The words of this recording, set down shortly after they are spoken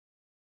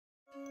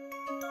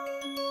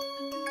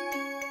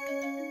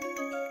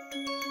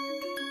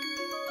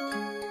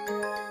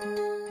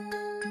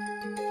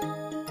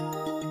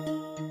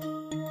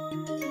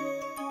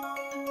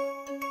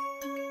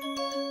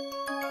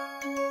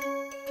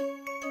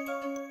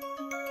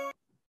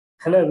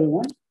Hello,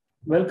 everyone.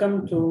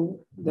 Welcome to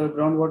the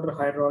Groundwater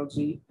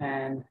Hydrology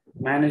and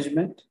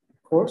Management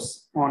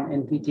course on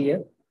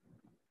NPTEL.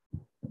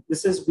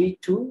 This is week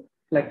 2,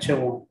 lecture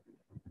 1.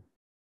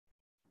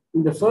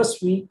 In the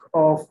first week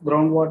of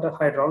Groundwater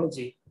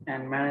Hydrology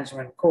and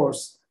Management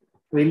course,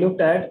 we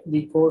looked at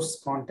the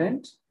course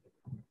content,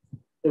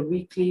 the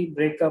weekly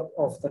breakup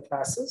of the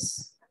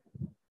classes,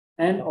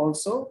 and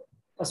also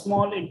a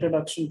small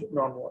introduction to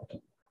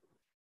groundwater.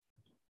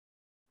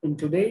 In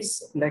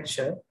today's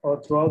lecture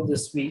or throughout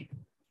this week,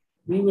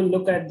 we will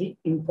look at the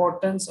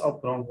importance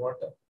of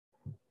groundwater.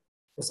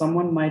 So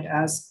someone might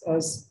ask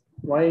us,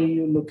 why are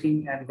you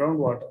looking at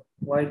groundwater?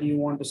 Why do you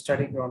want to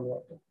study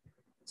groundwater?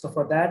 So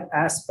for that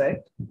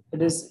aspect,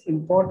 it is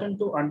important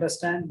to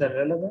understand the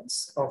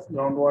relevance of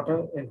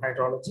groundwater in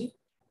hydrology,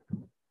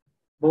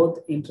 both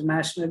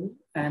internationally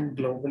and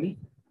globally,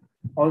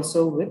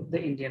 also with the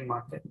Indian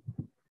market.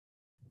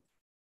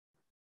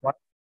 Why?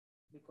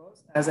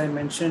 Because as I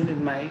mentioned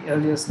in my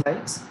earlier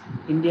slides,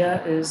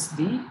 India is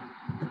the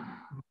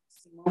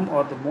maximum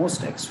or the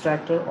most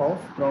extractor of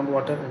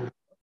groundwater in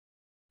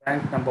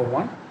ranked number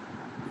 1,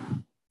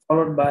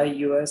 followed by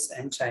US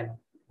and China.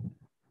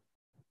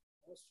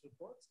 Most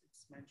reports,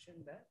 it's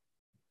mentioned that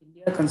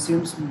India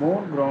consumes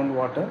more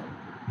groundwater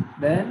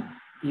than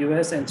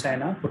US and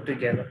China put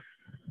together.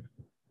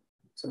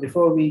 So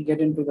before we get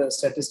into the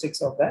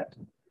statistics of that,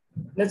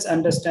 let's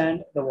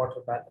understand the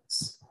water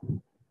balance.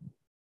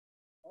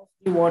 Of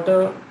the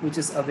water which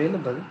is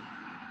available,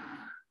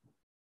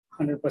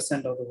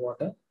 100% of the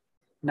water,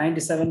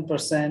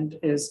 97%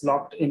 is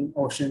locked in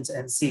oceans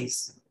and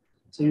seas.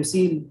 So you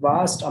see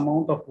vast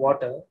amount of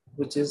water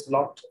which is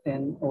locked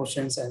in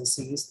oceans and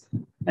seas.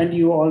 And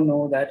you all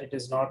know that it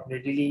is not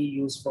readily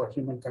used for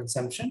human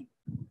consumption,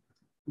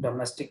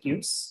 domestic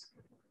use,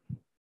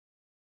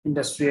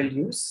 industrial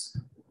use,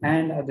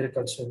 and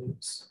agricultural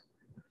use.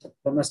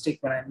 Domestic,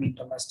 when I mean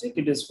domestic,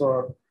 it is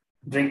for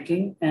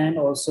drinking and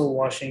also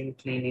washing,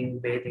 cleaning,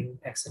 bathing,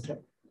 etc.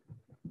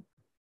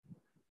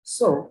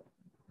 So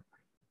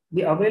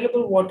the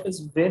available water is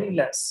very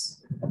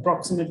less,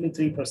 approximately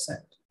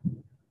 3%.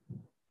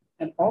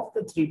 And of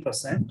the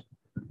 3%,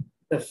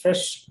 the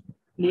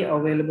freshly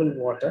available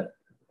water,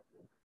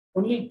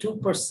 only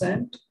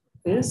 2%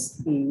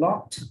 is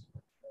locked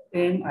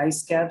in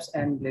ice caps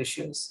and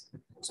glaciers.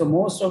 So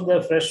most of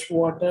the fresh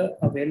water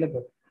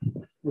available,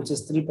 which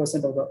is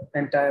 3% of the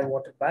entire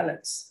water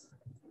balance,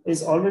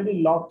 is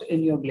already locked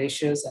in your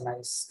glaciers and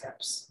ice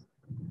caps.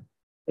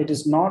 It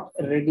is not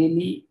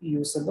readily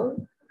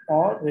usable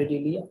or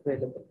readily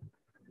available.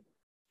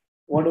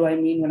 What do I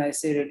mean when I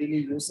say readily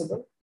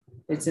usable?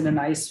 It's in an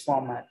ice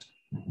format.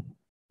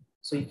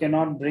 So you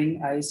cannot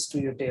bring ice to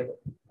your table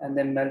and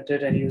then melt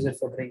it and use it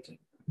for drinking.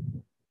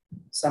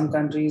 Some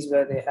countries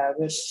where they have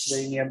it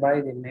very nearby,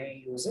 they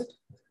may use it.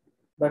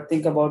 But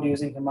think about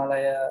using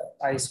Himalaya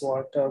ice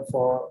water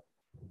for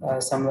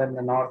somewhere in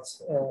the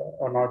north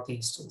or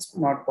northeast. It's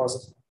not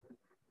possible.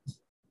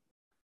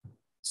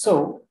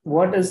 So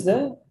what is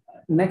the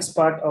next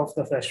part of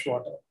the fresh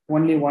water?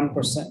 Only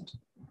 1%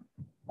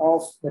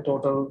 of the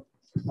total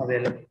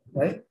available,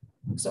 right?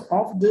 So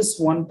of this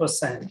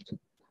 1%,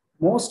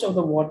 most of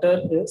the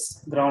water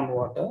is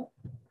groundwater,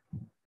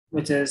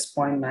 which is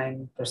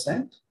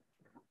 0.9%,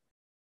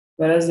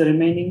 whereas the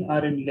remaining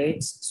are in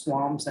lakes,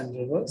 swamps, and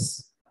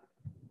rivers,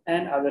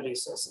 and other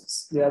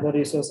resources. The other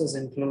resources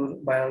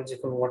include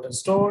biological water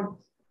stored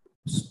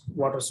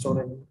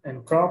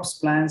in crops,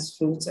 plants,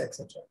 fruits,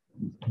 etc.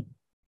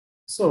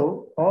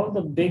 So all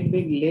the big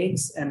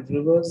lakes and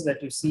rivers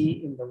that you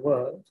see in the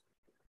world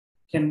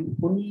can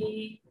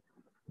only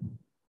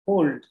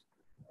hold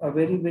a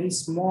very, very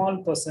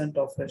small percent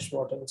of fresh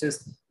water, which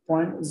is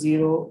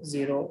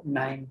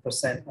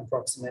 0.009%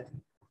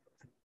 approximately.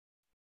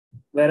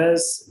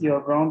 Whereas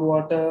your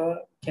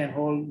groundwater can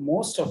hold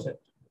most of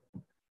it,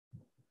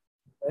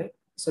 right?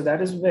 So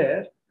that is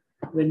where,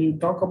 when you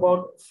talk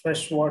about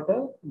fresh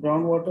water,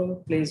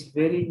 groundwater plays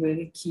very,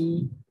 very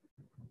key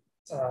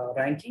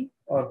ranking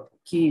or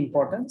key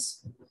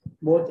importance,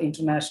 both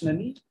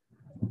internationally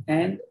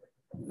and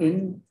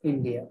in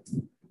India,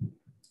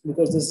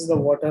 because this is the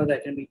water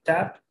that can be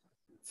tapped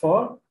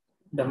for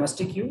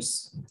domestic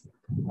use,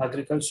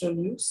 agricultural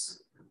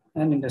use,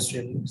 and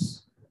industrial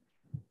use.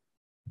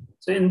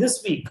 So in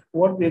this week,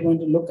 what we're going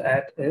to look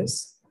at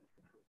is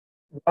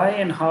why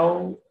and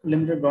how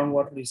limited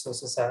groundwater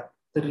resources are,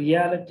 the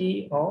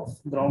reality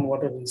of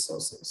groundwater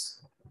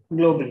resources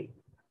globally.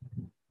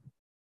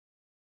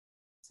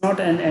 It's not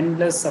an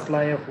endless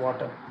supply of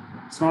water.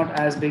 It's not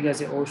as big as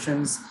the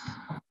oceans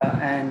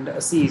and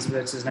seas,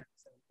 which is 97%.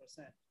 It's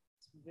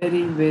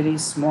very, very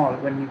small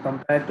when you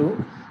compare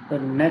to the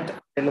net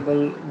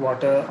available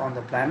water on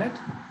the planet.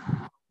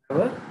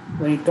 However,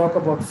 when you talk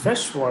about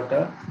fresh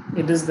water,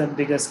 it is the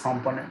biggest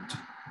component.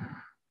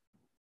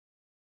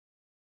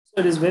 So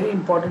it is very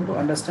important to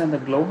understand the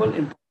global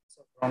importance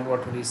of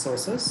groundwater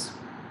resources.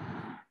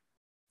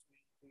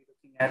 We're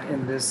looking at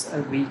in this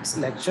week's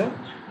lecture.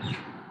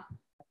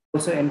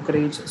 Also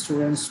encourage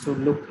students to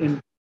look in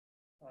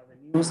the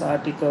news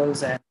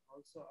articles and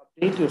also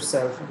update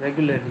yourself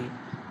regularly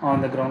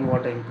on the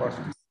groundwater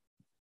importance.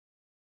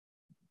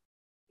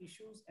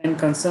 Issues and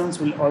concerns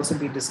will also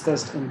be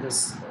discussed in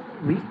this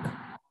week,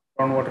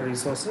 groundwater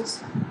resources,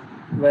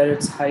 where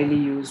it's highly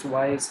used,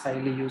 why it's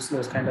highly used,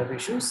 those kind of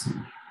issues.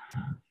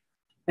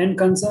 And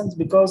concerns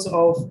because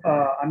of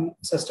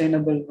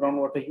unsustainable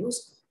groundwater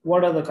use.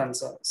 What are the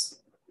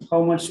concerns?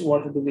 How much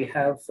water do we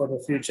have for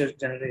the future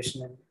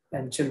generation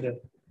and children?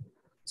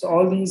 So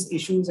all these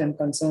issues and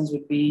concerns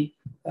will be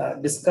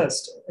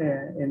discussed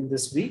in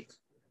this week.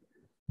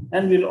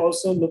 And we'll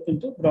also look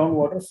into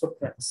groundwater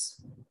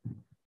footprints.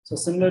 So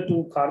similar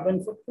to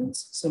carbon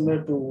footprints,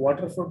 similar to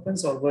water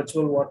footprints or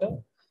virtual water,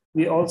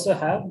 we also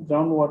have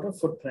groundwater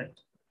footprint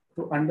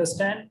to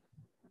understand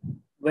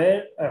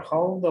where or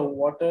how the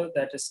water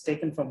that is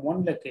taken from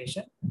one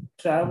location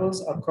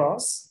travels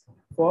across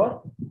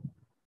for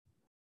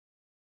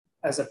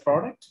as a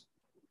product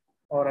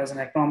or as an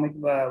economic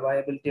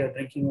viability of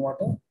drinking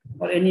water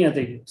or any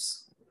other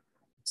use.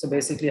 So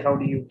basically, how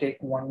do you take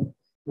one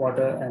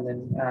water and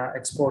then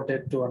export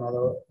it to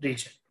another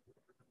region?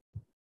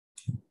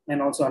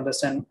 And also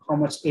understand how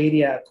much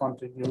area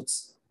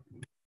contributes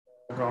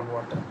to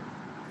groundwater.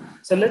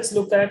 So let's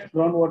look at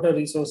groundwater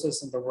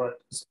resources in the world.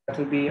 So that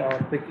will be our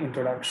quick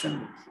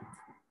introduction.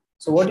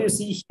 So what you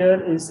see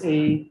here is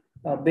a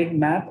big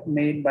map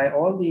made by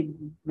all the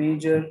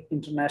major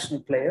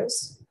international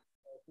players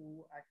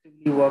who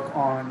actively work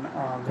on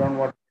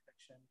groundwater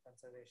protection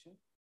conservation.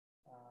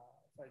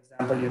 For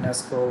example,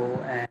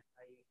 UNESCO and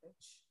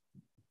IAH,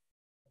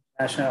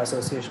 National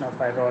Association of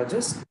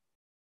Hydrologists.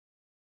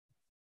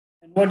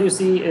 And what you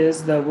see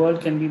is the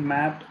world can be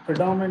mapped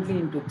predominantly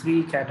into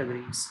three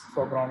categories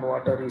for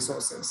groundwater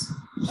resources.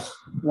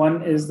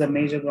 One is the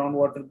major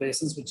groundwater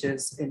basins, which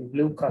is in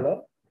blue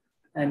color.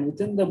 And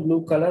within the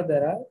blue color,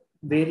 there are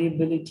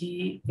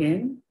variability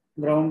in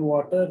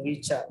groundwater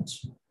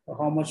recharge. So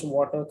how much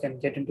water can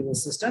get into the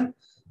system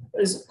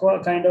is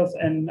kind of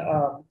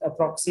a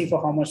proxy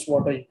for how much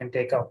water you can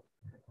take out.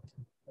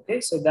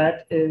 Okay, so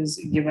that is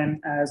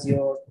given as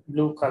your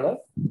blue color.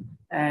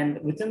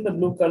 And within the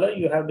blue color,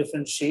 you have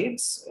different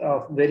shades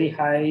of very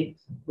high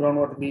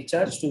groundwater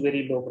recharge to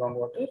very low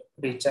groundwater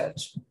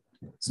recharge.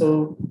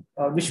 So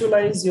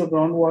visualize your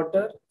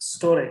groundwater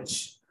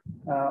storage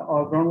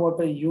or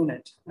groundwater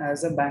unit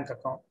as a bank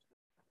account.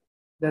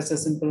 That's a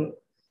simple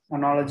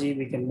analogy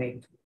we can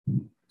make.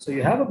 So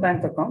you have a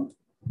bank account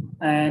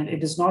and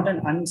it is not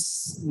an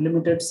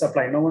unlimited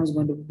supply. No one is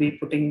going to be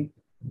putting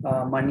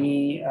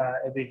money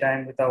every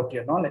time without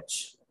your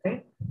knowledge.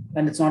 Okay,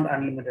 and it's not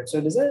unlimited. So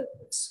it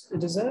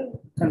is a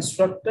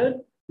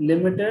constructed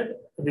limited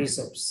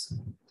resource.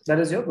 That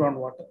is your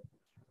groundwater.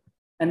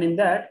 And in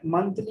that,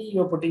 monthly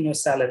you're putting your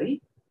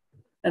salary,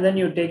 and then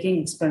you're taking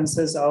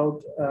expenses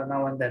out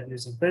now and then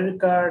using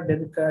credit card,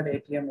 debit card,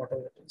 ATM,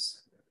 whatever it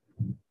is.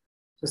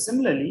 So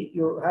similarly,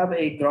 you have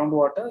a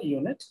groundwater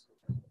unit,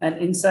 and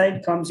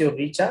inside comes your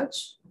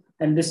recharge,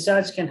 and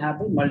discharge can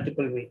happen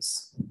multiple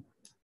ways.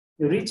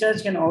 Your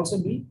recharge can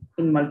also be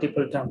in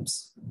multiple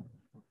terms.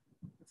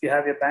 If you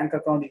have your bank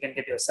account, you can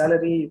get your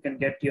salary, you can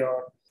get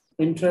your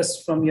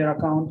interest from your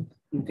account,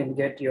 you can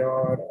get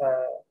your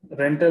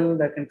rental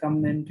that can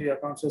come into your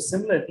account. So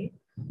similarly,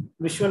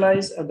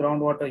 visualize a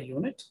groundwater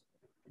unit,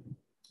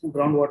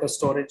 groundwater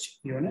storage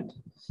unit,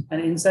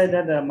 and inside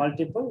that there are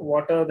multiple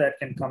water that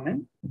can come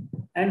in.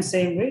 And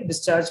same way,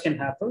 discharge can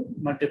happen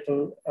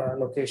multiple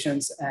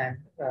locations and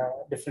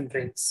different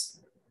rates.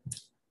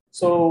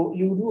 So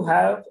you do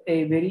have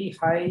a very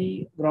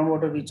high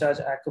groundwater recharge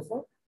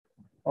aquifer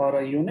or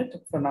a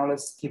unit. For now,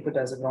 let's keep it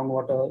as a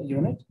groundwater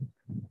unit.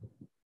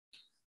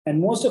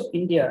 And most of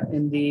India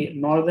in the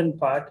northern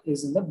part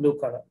is in the blue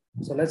color.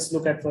 So let's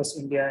look at first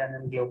India and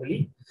then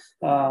globally.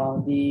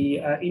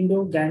 The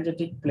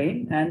Indo-Gangetic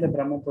Plain and the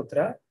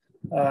Brahmaputra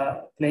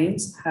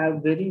plains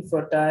have very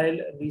fertile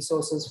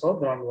resources for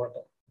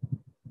groundwater.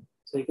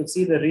 So you can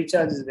see the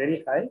recharge is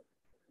very high,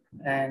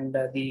 and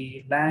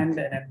the land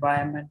and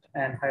environment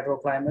and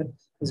hydroclimate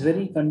is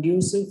very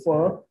conducive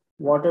for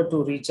water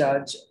to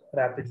recharge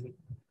rapidly.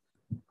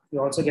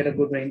 You also get a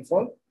good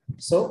rainfall.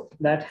 So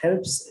that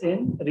helps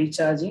in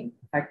recharging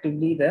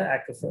actively the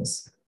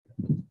aquifers.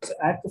 So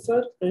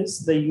aquifer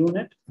is the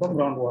unit for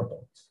groundwater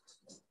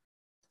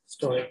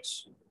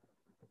storage.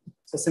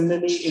 So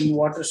similarly in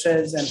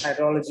watersheds and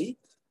hydrology,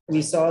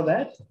 we saw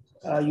that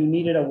you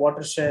needed a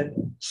watershed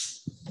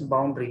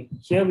boundary.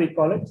 Here we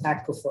call it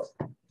aquifer.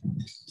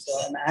 So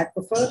an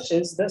aquifer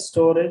is the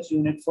storage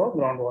unit for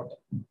groundwater.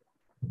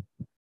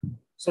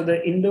 So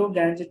the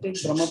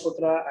Indo-Gangetic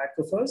Brahmaputra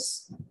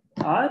aquifers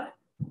are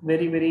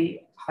very,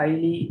 very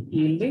highly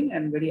yielding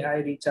and very high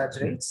recharge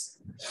rates.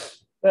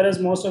 Whereas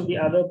most of the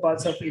other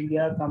parts of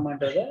India come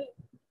under the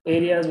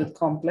areas with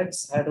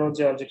complex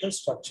hydrogeological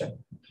structure.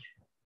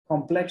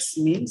 Complex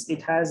means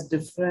it has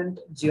different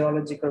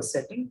geological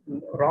setting.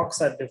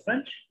 Rocks are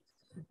different.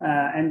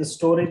 And the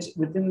storage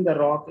within the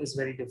rock is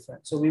very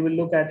different. So we will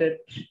look at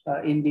it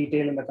in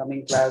detail in the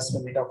coming class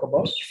when we talk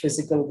about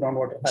physical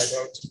groundwater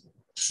hydrology.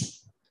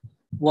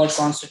 What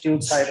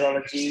constitutes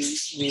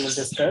hydrology, we will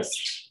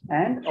discuss.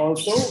 And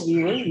also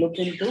we will look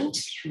into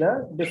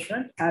the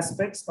different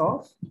aspects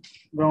of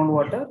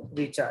groundwater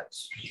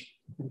recharge.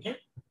 Okay.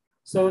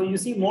 So you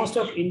see most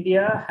of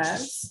India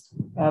has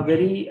a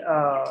very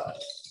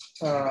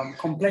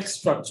complex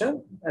structure,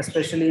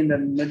 especially in the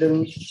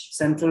middle,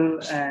 central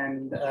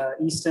and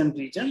eastern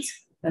regions.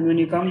 And when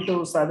you come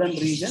to southern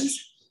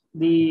regions,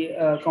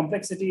 the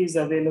complexity is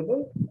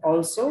available.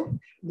 Also,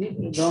 the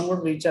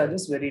groundwater recharge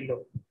is very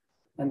low.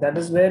 And that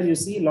is where you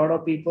see a lot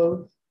of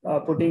people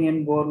putting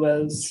in bore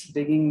wells,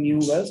 digging new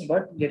wells,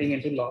 but getting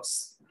into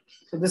loss.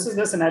 So this is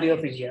the scenario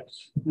of India.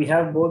 We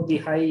have both the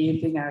high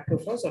yielding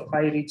aquifers or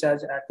high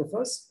recharge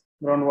aquifers,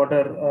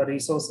 groundwater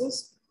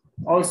resources.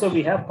 Also,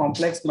 we have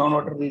complex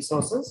groundwater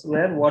resources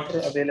where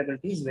water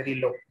availability is very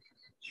low.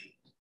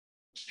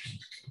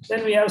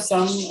 Then we have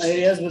some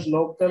areas with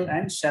local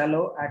and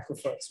shallow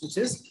aquifers, which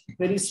is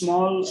very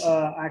small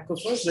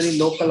aquifers, very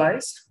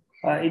localized.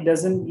 It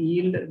doesn't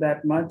yield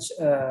that much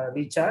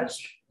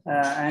recharge,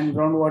 and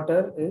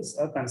groundwater is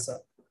a concern.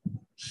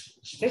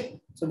 Okay,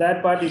 so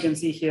that part you can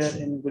see here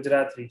in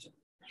Gujarat region.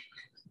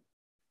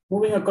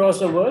 Moving across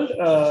the world,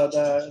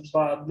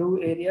 the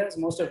blue areas,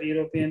 most of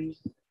European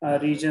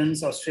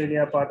regions,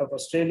 Australia, part of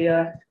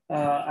Australia,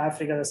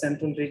 Africa, the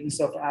central regions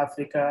of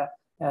Africa,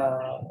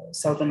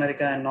 South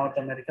America and North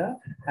America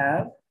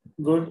have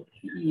good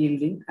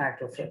yielding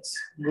aquifers,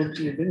 good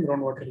yielding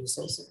groundwater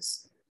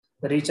resources.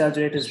 The recharge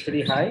rate is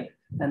pretty high,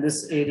 and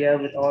this area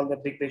with all the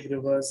big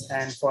rivers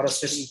and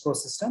forested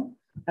ecosystem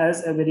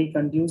has a very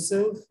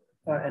conducive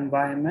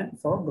environment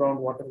for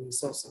groundwater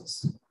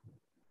resources.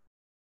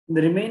 In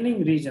the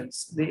remaining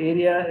regions, the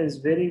area is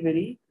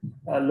very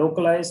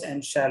localized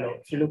and shallow.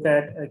 If you look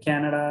at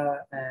Canada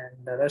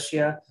and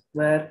Russia,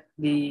 where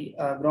the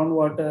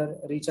groundwater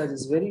recharge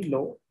is very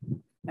low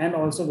and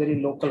also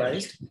very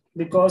localized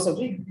because of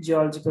the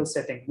geological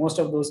setting. Most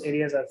of those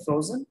areas are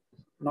frozen,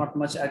 not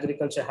much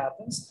agriculture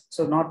happens,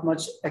 so not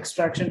much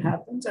extraction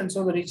happens, and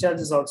so the recharge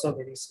is also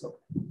very slow.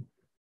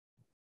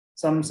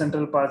 Some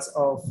central parts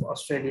of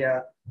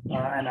Australia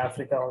and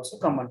Africa also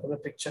come into the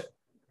picture.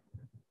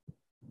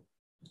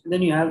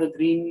 Then you have the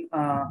green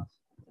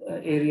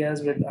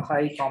areas with a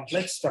high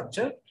complex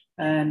structure,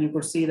 and you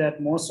could see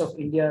that most of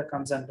India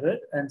comes under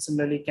it, and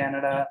similarly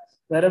Canada,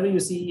 wherever you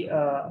see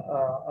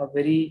a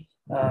very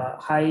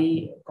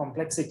high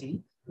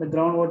complexity, the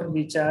groundwater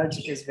recharge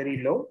is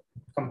very low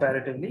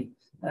comparatively,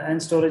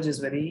 and storage is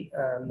very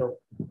low.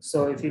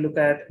 So if you look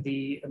at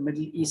the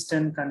Middle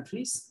Eastern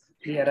countries,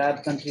 the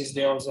Arab countries,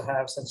 they also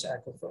have such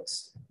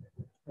aquifers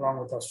along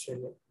with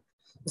Australia.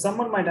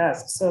 Someone might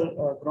ask, sir,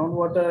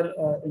 groundwater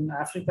in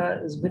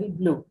Africa is very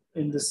blue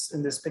in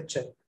this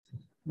picture,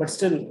 but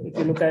still, if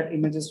you look at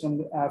images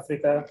from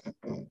Africa,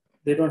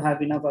 they don't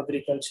have enough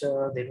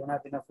agriculture, they don't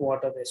have enough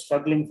water, they're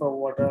struggling for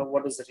water.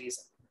 What is the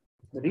reason?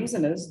 The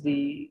reason is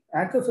the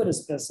aquifer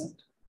is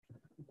present,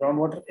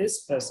 groundwater is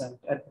present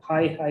at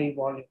high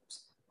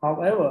volumes.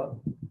 However,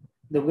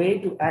 the way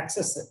to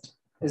access it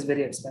is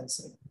very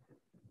expensive.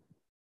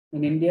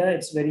 In India,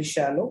 it's very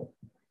shallow.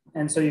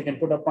 And so you can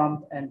put a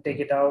pump and take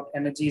it out.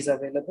 Energy is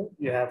available.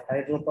 You have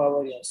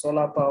hydropower, you have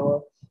solar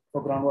power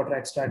for groundwater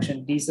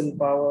extraction, diesel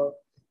power,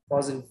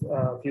 fossil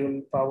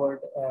fuel powered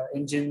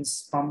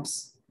engines,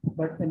 pumps.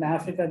 But in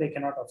Africa, they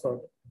cannot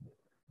afford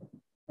it.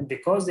 And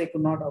because they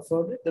could not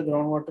afford it, the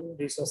groundwater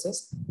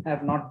resources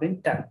have not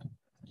been tapped.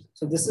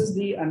 So this is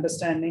the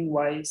understanding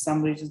why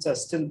some regions are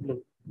still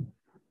blue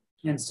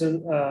and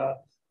still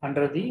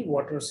under the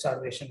water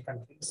starvation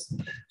countries.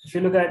 If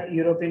you look at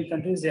European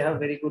countries, they have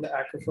very good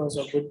aquifers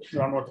or good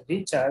groundwater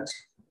recharge,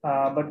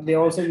 but they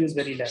also use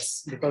very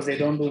less because they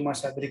don't do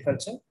much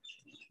agriculture.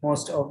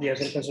 Most of the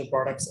agricultural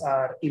products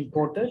are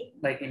imported,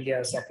 like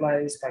India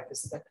supplies,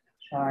 Pakistan,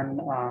 and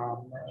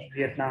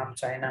Vietnam,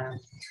 China,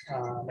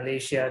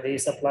 Malaysia, they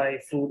supply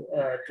food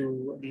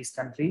to these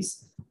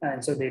countries.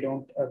 And so they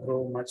don't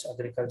grow much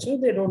agriculture.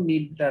 They don't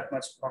need that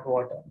much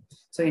water.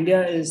 So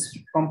India is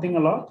pumping a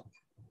lot,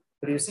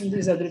 producing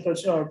these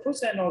agricultural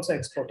outputs and also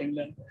exporting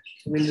them.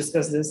 So we'll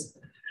discuss this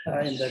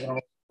in the groundwater.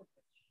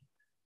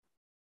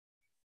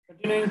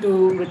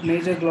 Continuing with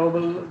major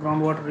global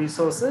groundwater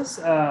resources,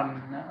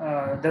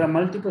 there are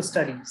multiple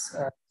studies.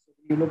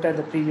 You looked at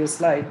the previous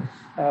slide,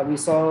 we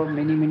saw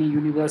many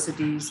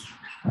universities,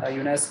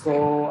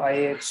 UNESCO,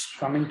 IH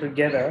coming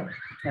together,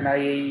 and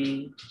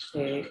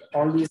IAEA,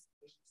 all these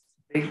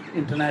big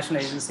international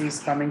agencies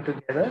coming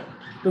together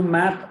to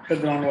map the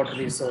groundwater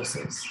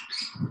resources.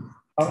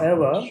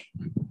 However,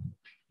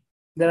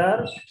 there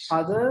are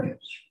other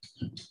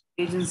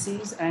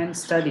agencies and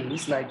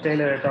studies like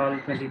Taylor et al.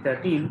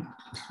 2013.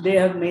 They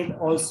have made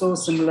also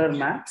similar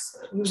maps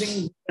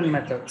using different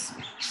methods.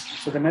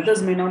 So the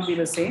methods may not be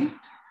the same.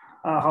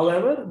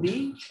 However,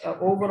 the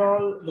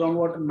overall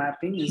groundwater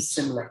mapping is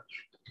similar.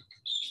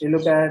 You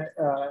look at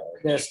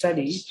their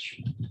study,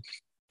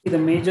 the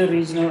major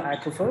regional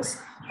aquifers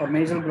or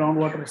major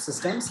groundwater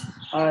systems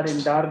are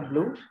in dark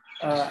blue.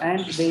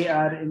 And they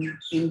are in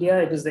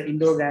India, it is the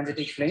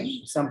Indo-Gangetic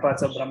Plain, some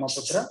parts of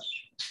Brahmaputra.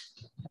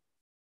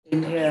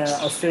 In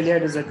Australia,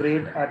 it is a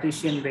great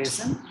Artesian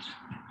basin.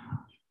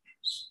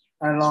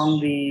 Along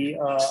the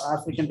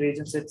African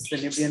regions, it's the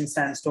Nubian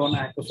sandstone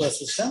aquifer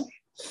system,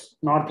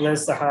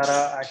 Northwest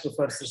Sahara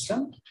aquifer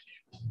system.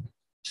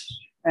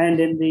 And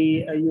in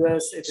the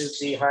US, it is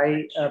the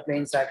high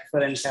plains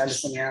aquifer in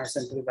California,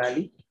 Central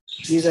Valley.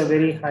 These are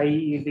very high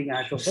yielding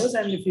aquifers.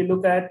 And if you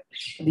look at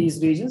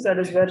these regions, that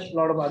is where a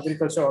lot of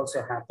agriculture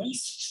also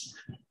happens.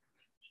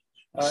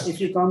 If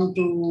you come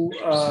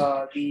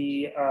to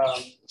the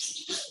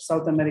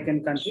South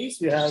American countries,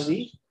 you have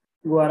the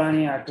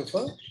Guarani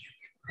aquifer.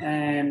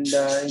 And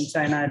in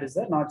China, it is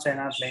the North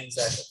China Plains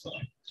aquifer.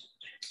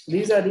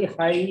 These are the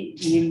high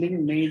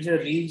yielding major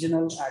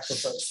regional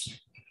aquifers.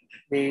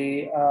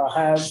 They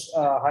have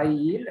high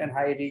yield and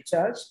high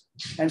recharge,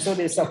 and so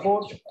they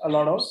support a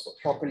lot of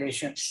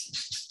populations.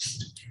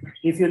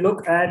 If you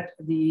look at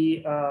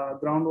the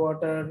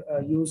groundwater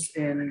use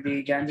in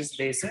the Ganges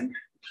Basin,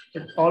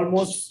 it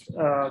almost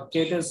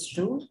caters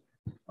to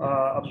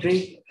a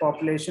big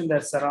population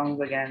that surrounds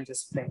the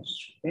Ganges plain.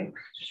 Okay?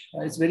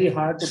 It's very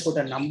hard to put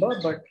a number,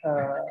 but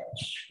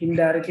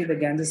indirectly the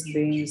Ganges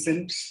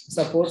Basin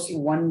supports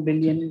 1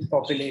 billion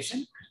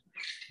population.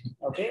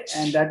 Okay,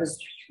 and that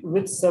is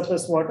with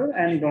surface water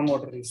and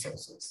groundwater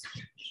resources.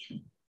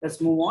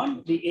 Let's move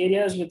on. The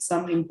areas with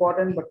some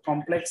important but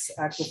complex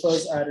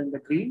aquifers are in the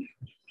green,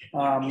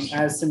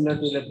 as similar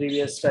to the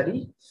previous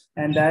study,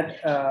 and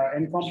that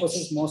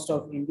encompasses most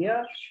of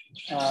India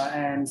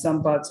and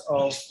some parts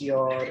of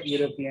your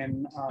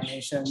European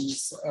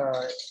nations,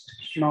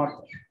 North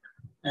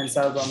and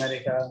South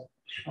America,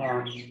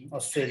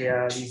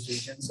 Australia, these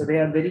regions. So they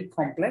are very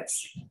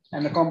complex,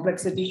 and the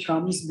complexity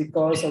comes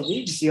because of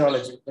the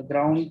geology, the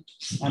ground,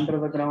 under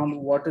the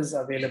ground, what is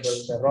available,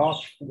 the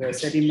rock, the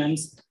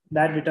sediments,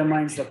 that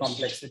determines the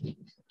complexity.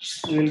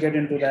 We will get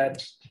into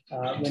that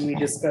when we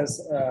discuss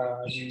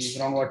the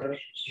groundwater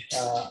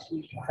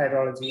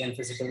hydrology and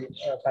physical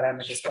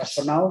parameters. But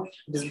for now,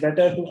 it is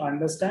better to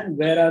understand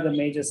where are the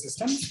major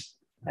systems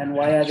and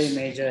why are they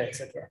major,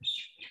 etc.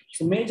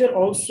 So major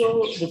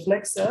also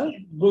reflects a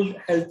good,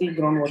 healthy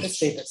groundwater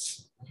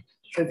status.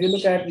 So if you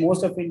look at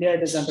most of India,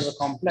 it is under the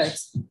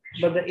complex,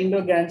 but the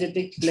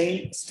Indo-Gangetic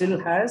plain still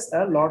has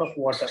a lot of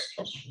water.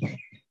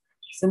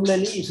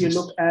 Similarly, if you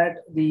look at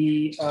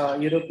the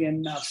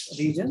European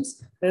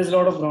regions, there's a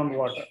lot of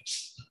groundwater.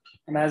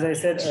 And as I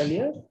said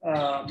earlier,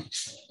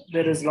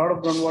 there is a lot of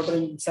groundwater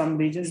in some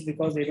regions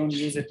because they don't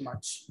use it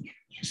much.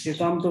 If you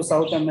come to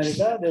South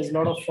America, there's a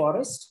lot of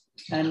forest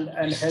and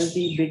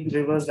healthy big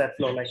rivers that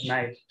flow like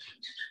Nile.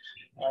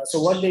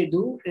 So what they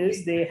do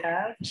is they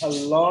have a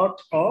lot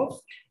of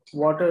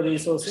water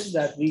resources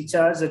that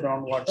recharge the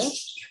groundwater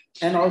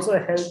and also a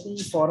healthy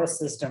forest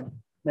system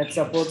that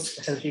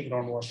supports healthy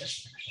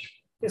groundwater.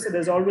 Okay, so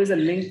there's always a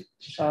link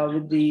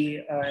with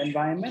the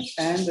environment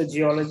and the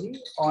geology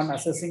on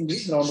assessing the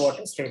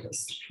groundwater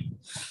status.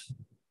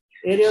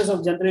 Areas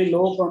of generally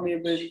low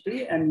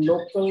permeability and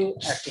local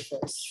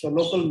aquifers. So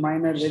local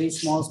minor, very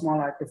small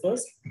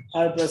aquifers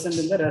are present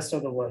in the rest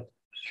of the world.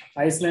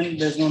 Iceland,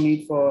 there's no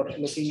need for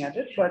looking at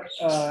it, but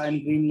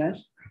and Greenland.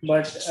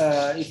 But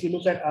if you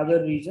look at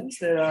other regions,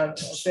 there are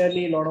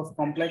fairly a lot of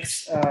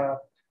complex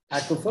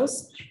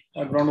aquifers,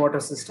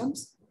 groundwater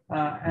systems,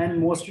 and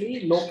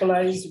mostly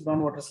localized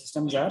groundwater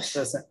systems are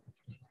present.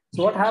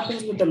 So what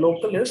happens with the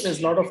local is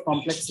there's a lot of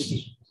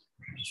complexity.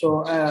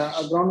 So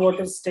a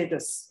groundwater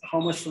status,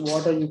 how much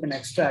water you can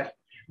extract,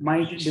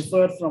 might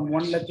differ from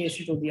one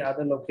location to the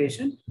other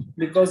location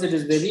because it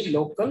is very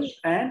local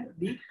and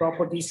the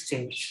properties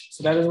change.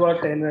 So that is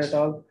what Taylor et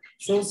al.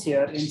 Shows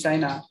here in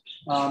China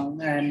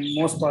and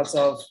most parts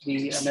of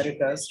the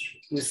Americas.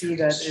 You see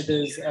that it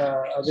is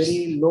a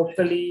very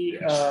locally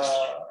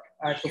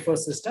aquifer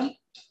system,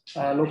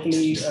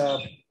 locally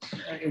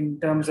in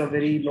terms of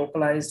very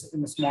localized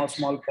in small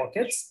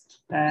pockets.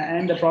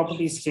 And the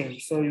properties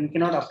change. So you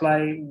cannot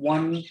apply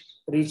one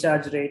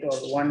recharge rate or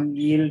one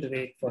yield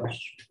rate for it.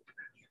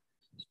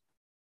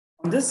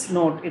 On this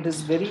note, it is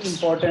very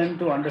important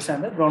to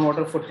understand the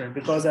groundwater footprint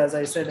because as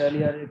I said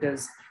earlier, it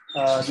is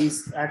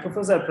these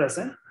aquifers are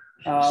present,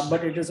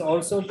 but it is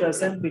also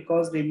present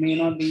because they may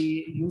not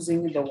be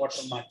using the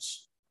water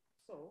much.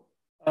 So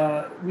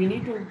we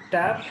need to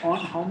tap on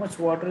how much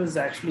water is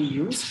actually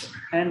used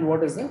and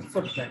what is the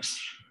footprint.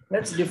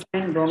 Let's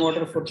define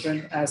groundwater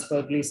footprint as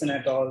per Gleason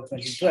et al.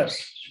 2012.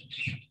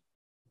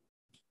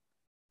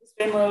 This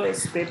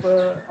famous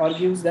paper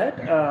argues that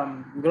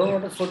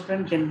groundwater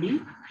footprint can be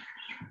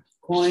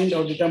coined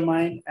or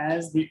determined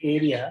as the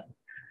area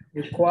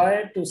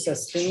required to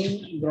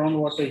sustain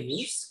groundwater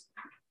use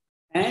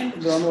and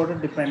groundwater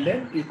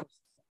dependent ecosystem.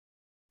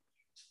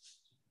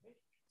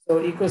 So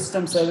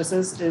ecosystem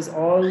services is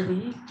all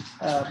the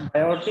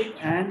biotic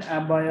and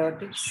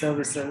abiotic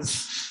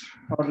services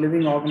or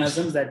living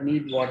organisms that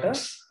need water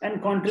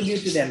and contribute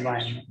to the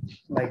environment,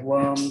 like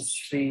worms,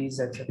 trees,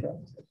 etc.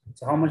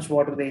 So how much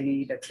water they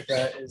need,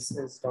 etc.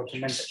 is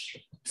documented.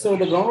 So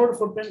the groundwater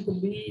footprint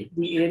could be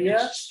the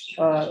area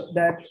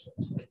that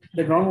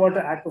the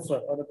groundwater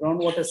aquifer or the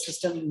groundwater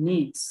system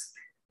needs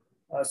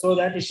so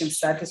that it can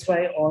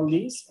satisfy all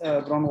these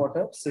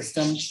groundwater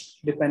system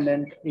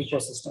dependent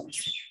ecosystems.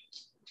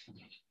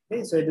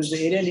 Okay, so it is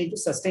the area needed to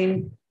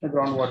sustain the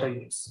groundwater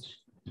use.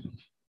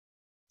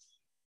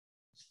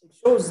 It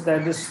shows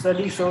that this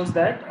study shows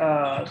that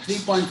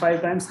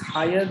 3.5 times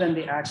higher than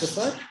the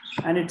aquifer,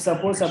 and it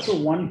supports up to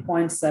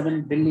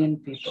 1.7 billion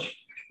people.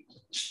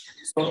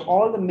 So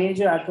all the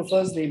major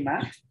aquifers they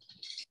mapped,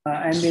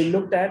 and they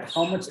looked at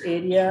how much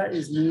area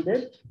is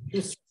needed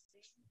to sustain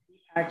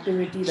the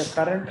activity, the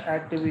current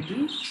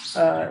activity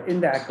in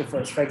the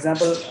aquifers. For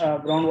example,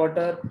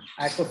 groundwater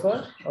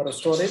aquifer or a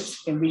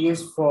storage can be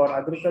used for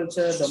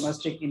agriculture,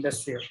 domestic,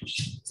 industrial.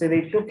 So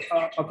they took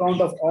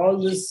account of all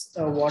this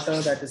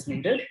water that is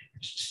needed,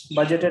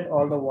 budgeted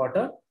all the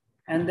water,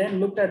 and then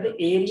looked at the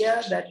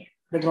area that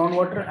the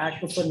groundwater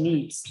aquifer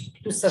needs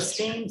to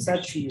sustain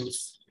such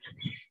use.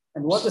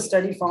 And what the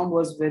study found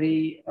was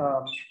very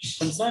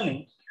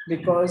concerning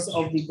because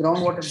of the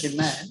groundwater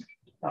demand.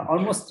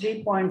 Almost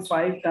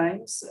 3.5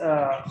 times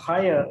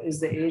higher is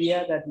the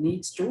area that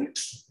needs to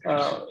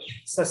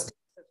sustain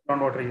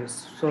groundwater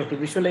use. So to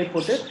visually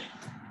put it,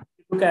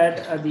 look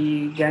at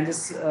the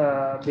Ganges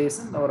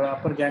basin or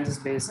upper Ganges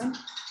basin,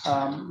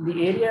 the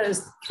area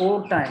is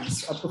 4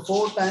 times, up to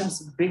 4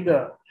 times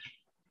bigger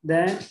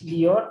than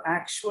your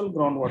actual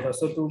groundwater.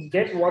 So to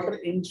get water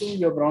into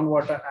your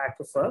groundwater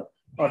aquifer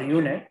or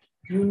unit,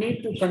 you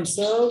need to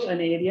conserve an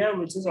area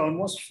which is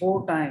almost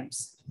 4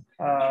 times.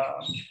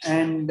 That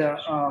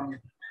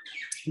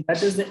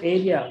is the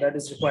area that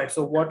is required.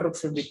 So water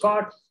should be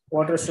caught,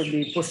 water should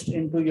be pushed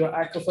into your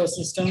aquifer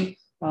system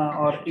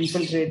or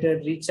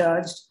infiltrated,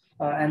 recharged,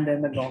 and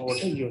then the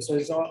groundwater use. So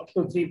it's up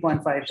to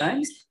 3.5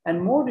 times.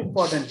 And more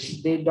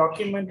importantly, they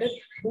documented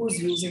who's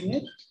using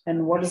it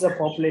and what is the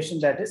population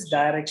that is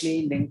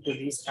directly linked to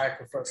these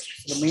aquifers.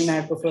 So the main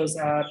aquifers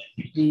are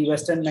the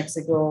Western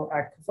Mexico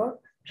aquifer,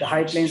 the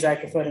High Plains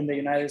aquifer in the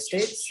United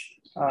States,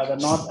 the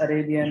North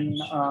Arabian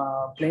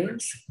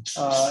plains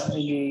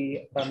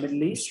in the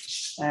Middle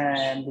East,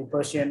 and the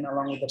Persian,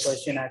 along with the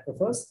Persian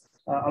aquifers,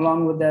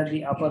 along with that,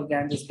 the Upper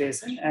Ganges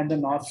Basin and the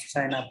North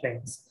China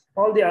plains.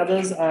 All the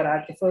others are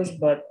aquifers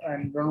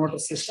and groundwater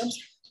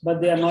systems, but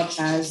they are not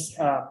as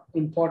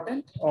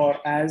important or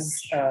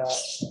as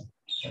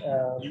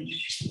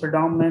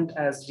predominant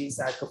as these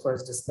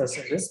aquifers discussed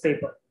in this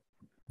paper.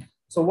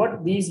 So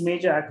what these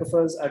major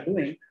aquifers are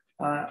doing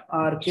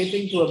are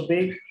catering to a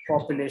big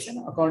population,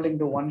 accounting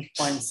to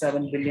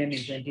 1.7 billion in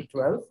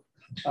 2012.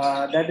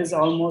 That is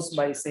almost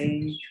by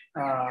saying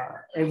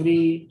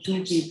every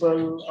 2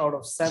 people out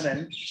of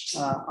 7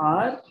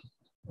 are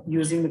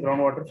using the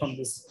groundwater from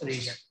this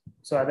region.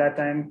 So at that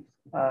time,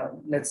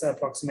 let's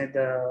approximate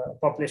the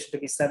population to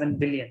be 7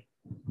 billion.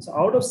 So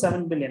out of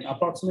 7 billion,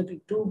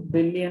 approximately 2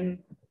 billion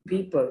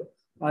people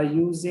are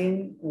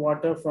using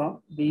water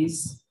from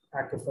these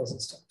aquifer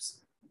systems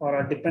or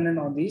are dependent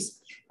on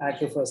these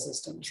aquifer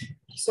systems.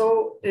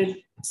 So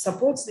it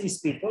supports these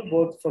people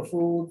both for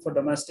food, for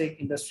domestic,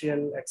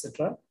 industrial,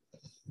 etc.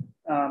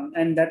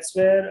 And that's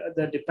where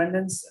the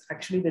dependence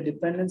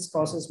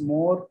causes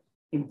more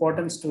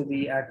importance to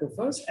the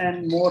aquifers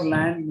and more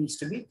land needs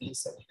to be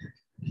preserved.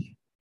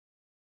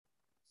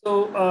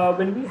 So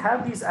when we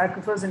have these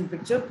aquifers in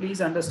picture, please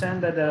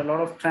understand that there are a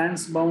lot of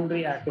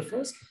transboundary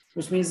aquifers,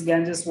 which means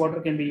Ganges water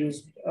can be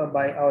used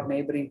by our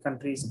neighboring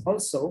countries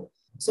also.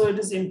 So it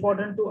is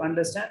important to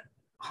understand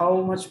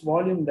how much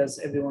volume does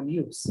everyone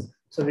use.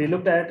 So we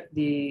looked at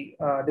the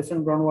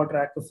different groundwater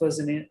aquifers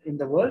in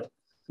the world.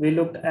 We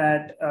looked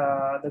at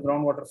the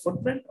groundwater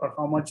footprint or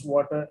how much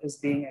water is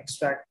being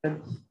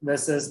extracted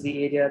versus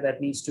the area that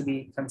needs to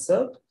be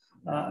conserved.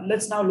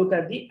 Let's now look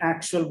at the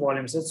actual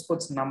volumes. Let's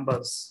put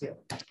numbers here.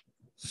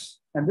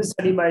 And this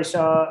study by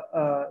Shah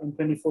in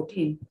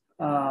 2014,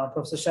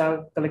 Professor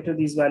Shah collected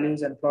these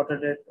values and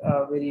plotted it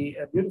very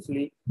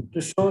beautifully to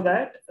show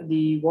that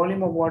the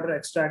volume of water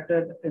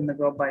extracted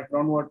by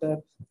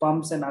groundwater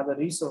pumps and other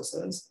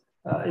resources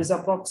is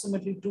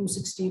approximately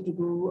 260 to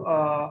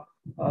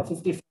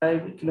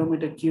 255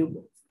 kilometer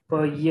cube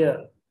per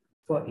year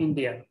for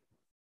India.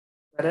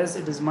 Whereas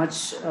it is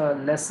much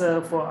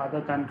lesser for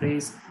other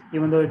countries,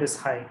 even though it is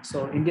high.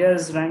 So India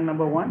is ranked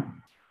number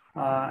 1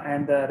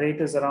 and the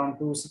rate is around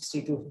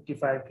 260 to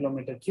 55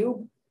 kilometer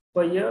cube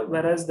per year,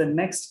 whereas the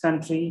next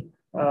country,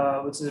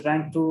 which is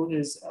ranked 2,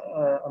 is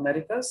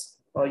Americas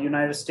or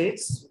United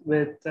States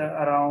with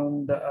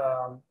around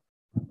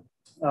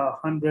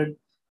 100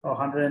 or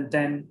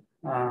 110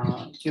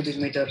 cubic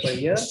meter per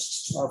year,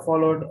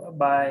 followed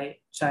by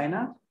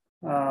China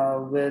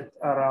with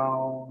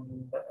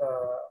around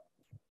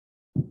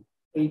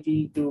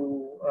 80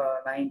 to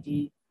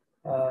 90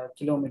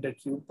 kilometer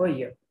cube per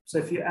year. So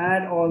if you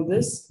add all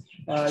this,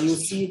 you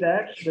see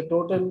that the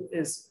total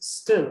is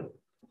still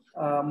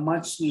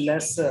much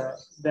lesser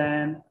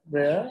than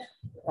the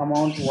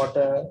amount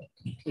water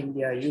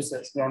India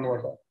uses,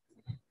 groundwater.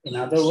 In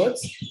other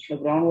words, the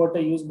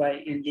groundwater used by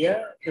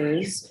India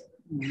is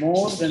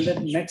more than the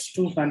next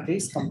 2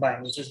 countries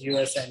combined, which is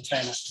US and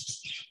China.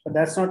 But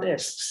that's not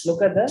it.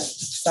 Look at the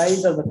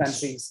size of the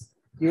countries.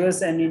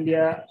 US and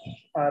India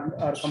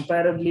are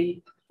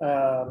comparably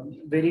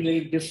very,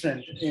 very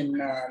different in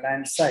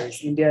land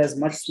size. India is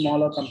much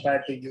smaller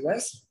compared to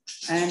US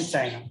and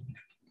China.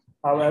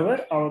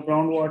 However, our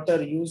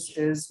groundwater use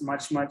is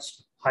much, much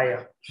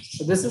higher.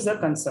 So this is a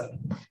concern.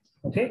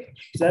 Okay,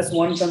 so that's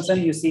one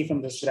concern you see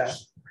from this graph.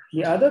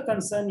 The other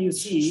concern you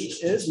see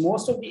is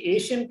most of the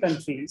Asian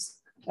countries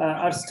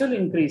are still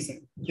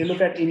increasing. If you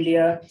look at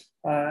India,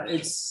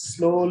 it's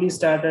slowly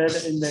started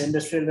in the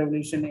industrial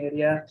revolution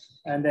area,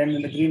 and then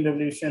in the green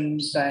revolution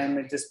time,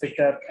 it just picked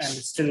up and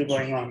it's still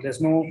going on.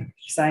 There's no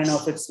sign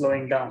of it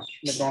slowing down,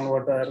 the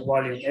groundwater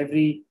volume.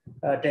 Every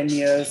 10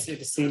 years,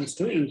 it seems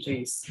to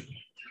increase.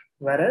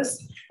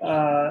 Whereas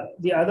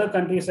the other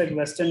countries like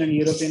Western and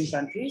European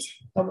countries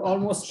have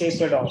almost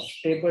tapered off.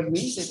 Tapered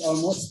means it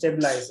almost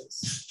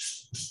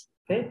stabilizes.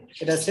 Okay,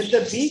 it has hit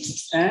the peak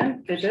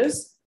and it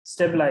is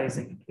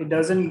stabilizing. It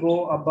doesn't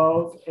go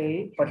above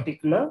a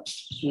particular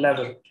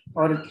level,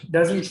 or it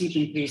doesn't keep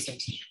increasing.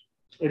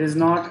 It is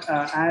not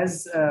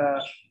as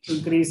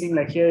increasing,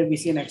 like here we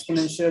see an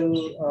exponential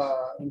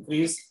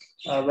increase,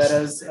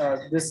 whereas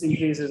this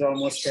increase is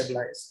almost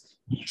stabilized.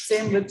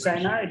 Same with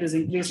China, it is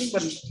increasing,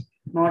 but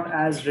not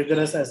as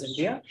rigorous as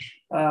India.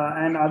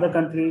 And other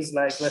countries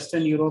like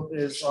Western Europe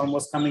is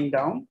almost coming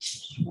down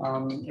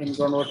in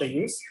groundwater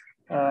use,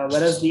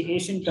 whereas the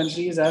Asian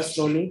countries are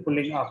slowly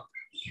pulling up.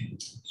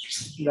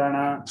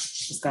 Ghana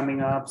is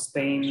coming up,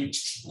 Spain,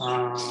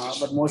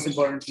 but most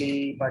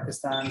importantly,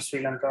 Pakistan,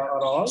 Sri Lanka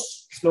are all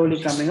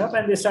slowly coming up,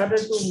 and they started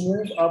to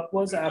move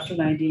upwards after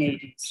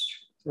 1980s.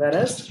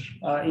 Whereas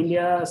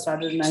India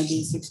started in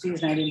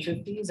 1960s,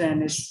 1950s,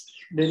 and it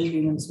didn't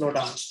even slow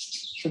down.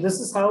 So this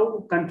is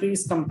how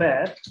countries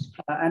compare.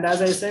 And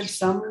as I said,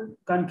 some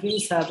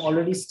countries have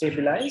already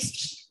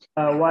stabilized,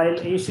 while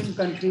Asian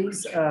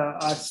countries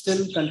are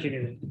still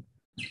continuing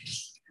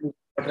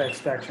water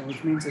extraction,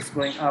 which means it's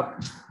going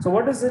up. So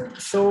what does it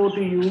show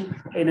to you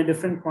in a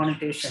different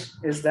connotation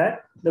is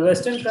that the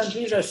Western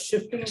countries are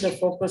shifting the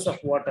focus of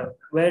water,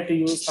 where to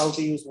use, how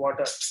to use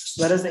water,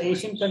 whereas the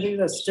Asian countries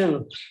are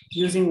still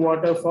using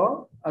water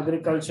for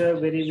agriculture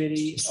very,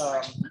 very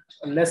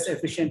less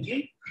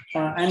efficiently.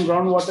 And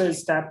groundwater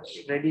is tapped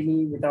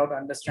readily without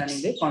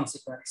understanding the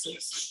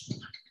consequences.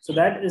 So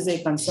that is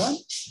a concern,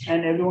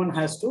 and everyone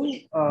has to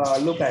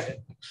look at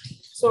it.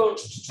 So,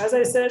 as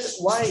I said,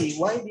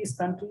 why these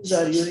countries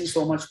are using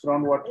so much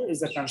groundwater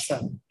is a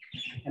concern.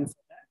 And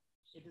for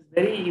that, it is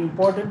very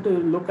important to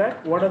look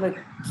at what are the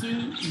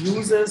key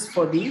users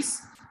for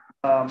these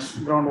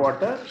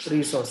groundwater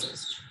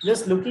resources.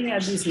 Just looking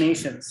at these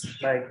nations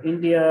like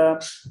India,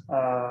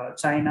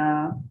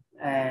 China,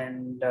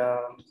 and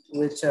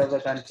which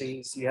other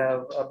countries, you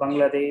have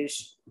Bangladesh,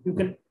 you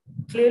can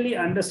clearly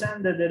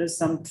understand that there is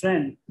some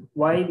trend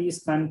why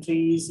these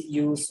countries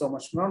use so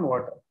much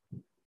groundwater.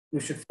 You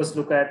should first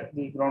look at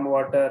the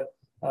groundwater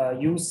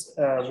use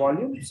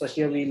volume. So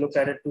here we look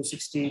at it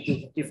 260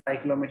 to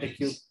 55 kilometer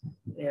cube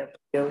here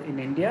in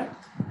India.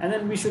 And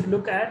then we should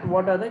look at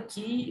what are the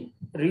key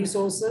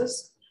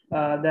resources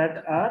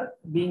that are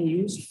being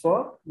used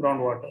for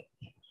groundwater,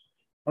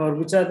 or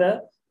which are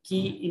the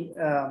key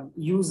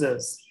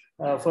users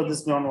for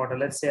this groundwater,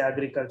 let's say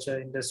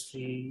agriculture,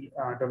 industry,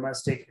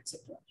 domestic,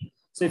 etc.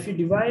 So if you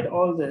divide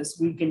all this,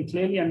 we can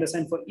clearly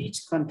understand for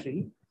each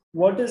country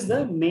what is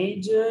the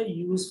major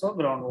use for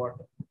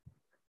groundwater,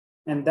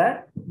 and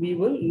that we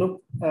will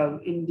look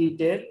in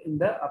detail in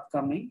the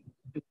upcoming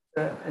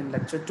in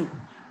lecture 2.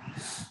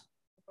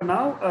 For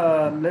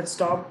now, let's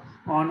stop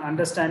on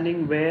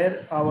understanding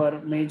where our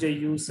major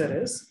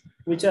user is,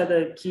 which are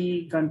the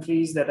key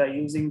countries that are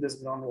using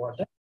this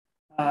groundwater,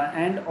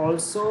 and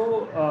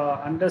also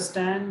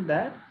understand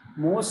that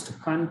most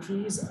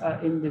countries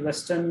in the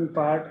western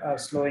part are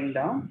slowing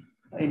down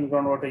in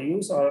groundwater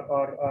use, or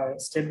are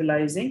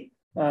stabilizing,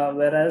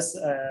 whereas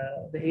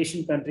the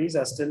Asian countries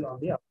are still on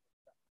the up.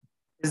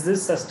 Is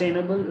this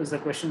sustainable is the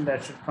question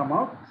that should come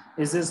out.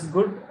 Is this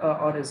good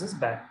or is this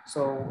bad?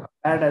 So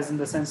bad as in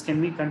the sense,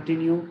 can we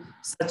continue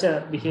such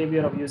a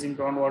behavior of using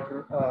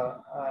groundwater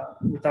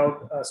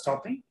without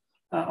stopping,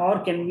 or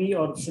can we,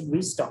 or should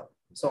we stop?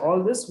 So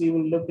all this we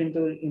will look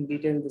into in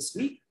detail this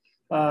week.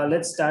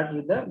 Let's start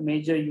with the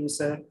major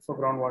user for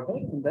groundwater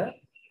in the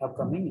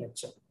upcoming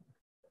lecture.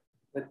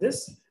 With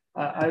this,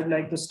 I would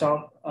like to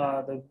stop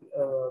the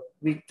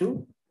week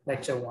 2,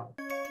 lecture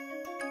 1.